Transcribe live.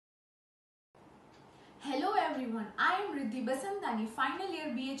everyone, I am Riddhi Basantani, final year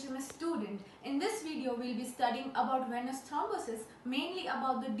BHMS student. In this video, we will be studying about venous thrombosis, mainly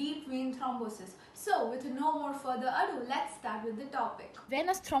about the deep vein thrombosis. So, with no more further ado, let's start with the topic.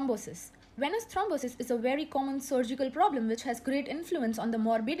 Venous thrombosis. Venous thrombosis is a very common surgical problem which has great influence on the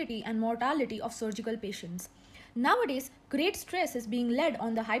morbidity and mortality of surgical patients. Nowadays, great stress is being laid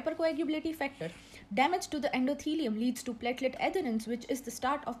on the hypercoagulability factor. Damage to the endothelium leads to platelet adherence, which is the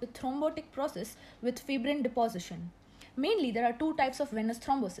start of the thrombotic process with fibrin deposition. Mainly, there are two types of venous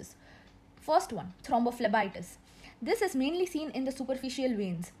thrombosis. First one, thrombophlebitis. This is mainly seen in the superficial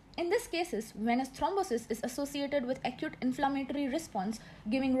veins. In these cases, venous thrombosis is associated with acute inflammatory response,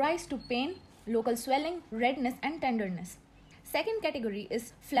 giving rise to pain, local swelling, redness, and tenderness. Second category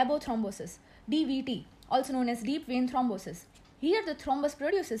is phlebothrombosis, DVT, also known as deep vein thrombosis. Here the thrombus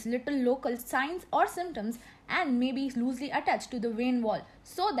produces little local signs or symptoms and may be loosely attached to the vein wall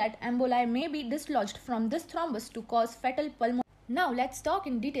so that emboli may be dislodged from this thrombus to cause fatal pulmonary. Now let's talk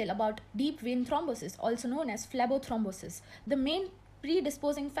in detail about deep vein thrombosis, also known as phlebothrombosis. The main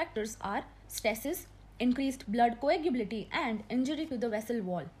predisposing factors are stasis, increased blood coagulability, and injury to the vessel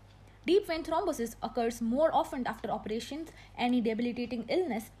wall. Deep vein thrombosis occurs more often after operations, any debilitating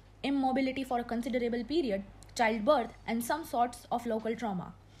illness, immobility for a considerable period, childbirth, and some sorts of local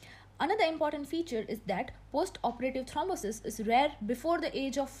trauma. Another important feature is that post-operative thrombosis is rare before the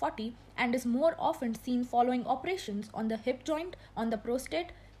age of 40 and is more often seen following operations on the hip joint, on the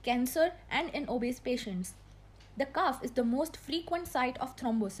prostate, cancer, and in obese patients. The calf is the most frequent site of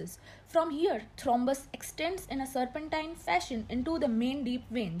thrombosis. From here, thrombus extends in a serpentine fashion into the main deep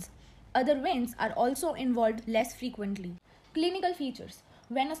veins. Other veins are also involved less frequently. Clinical features.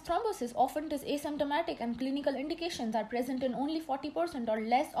 Venous thrombosis often is asymptomatic and clinical indications are present in only 40% or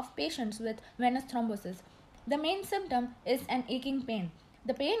less of patients with venous thrombosis. The main symptom is an aching pain.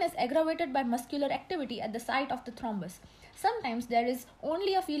 The pain is aggravated by muscular activity at the site of the thrombus. Sometimes there is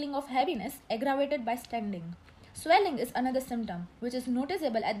only a feeling of heaviness aggravated by standing. Swelling is another symptom which is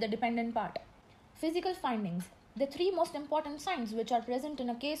noticeable at the dependent part. Physical findings. The three most important signs which are present in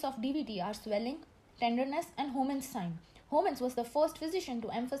a case of DVT are swelling, tenderness, and Homans sign. Homans was the first physician to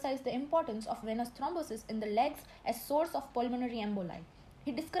emphasize the importance of venous thrombosis in the legs as source of pulmonary emboli.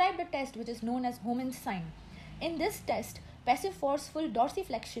 He described a test which is known as Homans sign. In this test, passive forceful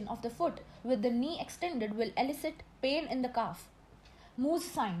dorsiflexion of the foot with the knee extended will elicit pain in the calf. Moose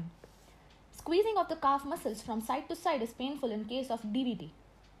sign. Squeezing of the calf muscles from side to side is painful in case of DVT.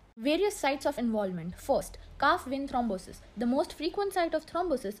 Various sites of involvement. First, calf vein thrombosis. The most frequent site of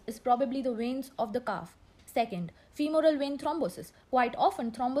thrombosis is probably the veins of the calf. Second, femoral vein thrombosis. Quite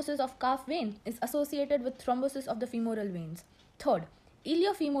often, thrombosis of calf vein is associated with thrombosis of the femoral veins. Third,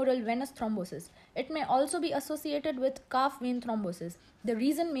 iliofemoral venous thrombosis. It may also be associated with calf vein thrombosis. The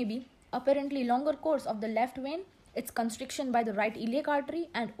reason may be apparently longer course of the left vein, its constriction by the right iliac artery,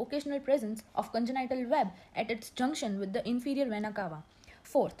 and occasional presence of congenital web at its junction with the inferior vena cava.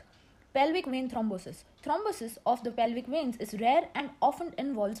 Fourth, pelvic vein thrombosis. Thrombosis of the pelvic veins is rare and often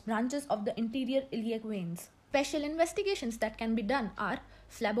involves branches of the interior iliac veins. Special investigations that can be done are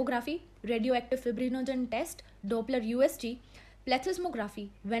phlebography, radioactive fibrinogen test, Doppler USG, plethysmography,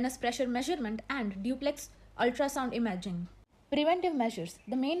 venous pressure measurement, and duplex ultrasound imaging. Preventive measures.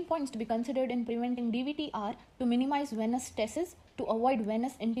 The main points to be considered in preventing DVT are to minimize venous stasis, to avoid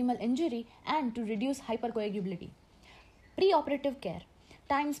venous intimal injury, and to reduce hypercoagulability. Preoperative care.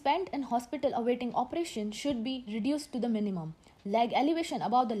 Time spent in hospital awaiting operation should be reduced to the minimum. Leg elevation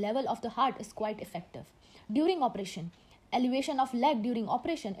above the level of the heart is quite effective. During operation, elevation of leg during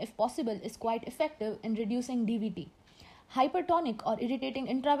operation, if possible, is quite effective in reducing DVT. Hypertonic or irritating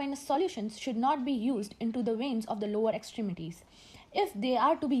intravenous solutions should not be used into the veins of the lower extremities. If they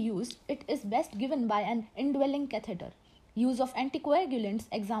are to be used, it is best given by an indwelling catheter. Use of anticoagulants,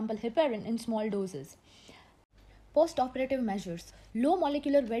 example heparin, in small doses. Post-operative measures. Low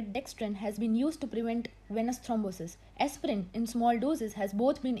molecular weight dextrin has been used to prevent venous thrombosis. Aspirin in small doses has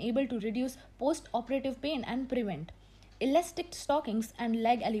both been able to reduce post-operative pain and prevent. Elastic stockings and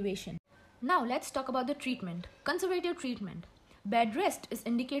leg elevation. Now let's talk about the treatment. Conservative treatment. Bed rest is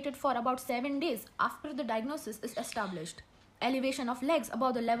indicated for about 7 days after the diagnosis is established. Elevation of legs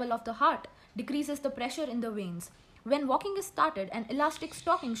above the level of the heart decreases the pressure in the veins. When walking is started, an elastic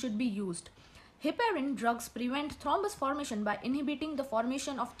stocking should be used. Heparin drugs prevent thrombus formation by inhibiting the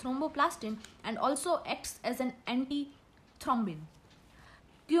formation of thromboplastin and also acts as an antithrombin.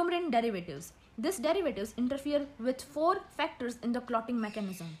 Coumarin derivatives. These derivatives interfere with 4 factors in the clotting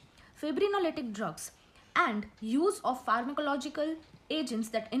mechanism. Fibrinolytic drugs and use of pharmacological agents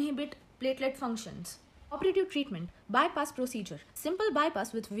that inhibit platelet functions. Operative treatment, bypass procedure. Simple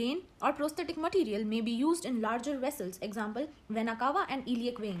bypass with vein or prosthetic material may be used in larger vessels, example, vena cava and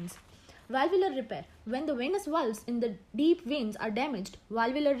iliac veins. Valvular repair. When the venous valves in the deep veins are damaged,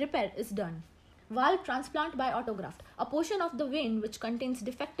 valvular repair is done. Valve transplant by autograft. A portion of the vein which contains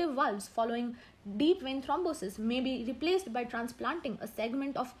defective valves following deep vein thrombosis may be replaced by transplanting a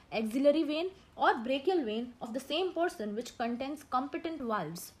segment of axillary vein or brachial vein of the same portion which contains competent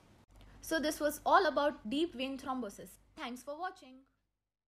valves. So this was all about deep vein thrombosis. Thanks for watching.